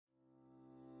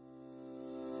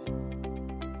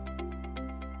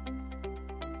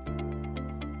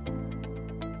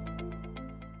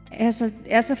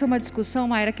Essa foi uma discussão,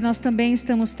 Mayra, que nós também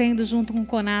estamos tendo junto com o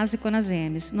CONAS e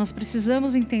CONASEMES. Nós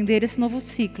precisamos entender esse novo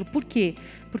ciclo. Por quê?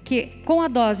 Porque com a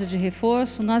dose de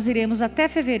reforço, nós iremos até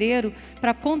fevereiro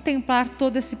para contemplar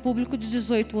todo esse público de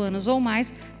 18 anos ou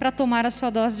mais para tomar a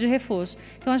sua dose de reforço.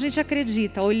 Então, a gente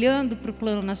acredita, olhando para o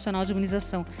Plano Nacional de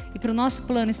Imunização e para o nosso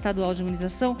Plano Estadual de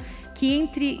Imunização, que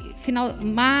entre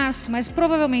março, mas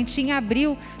provavelmente em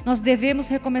abril, nós devemos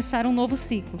recomeçar um novo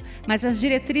ciclo. Mas as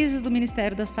diretrizes do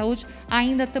Ministério da Saúde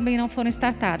ainda também não foram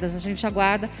startadas. A gente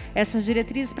aguarda essas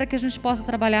diretrizes para que a gente possa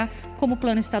trabalhar como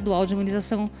Plano Estadual de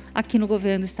Imunização aqui no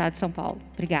Governo do Estado de São Paulo.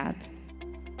 Obrigada.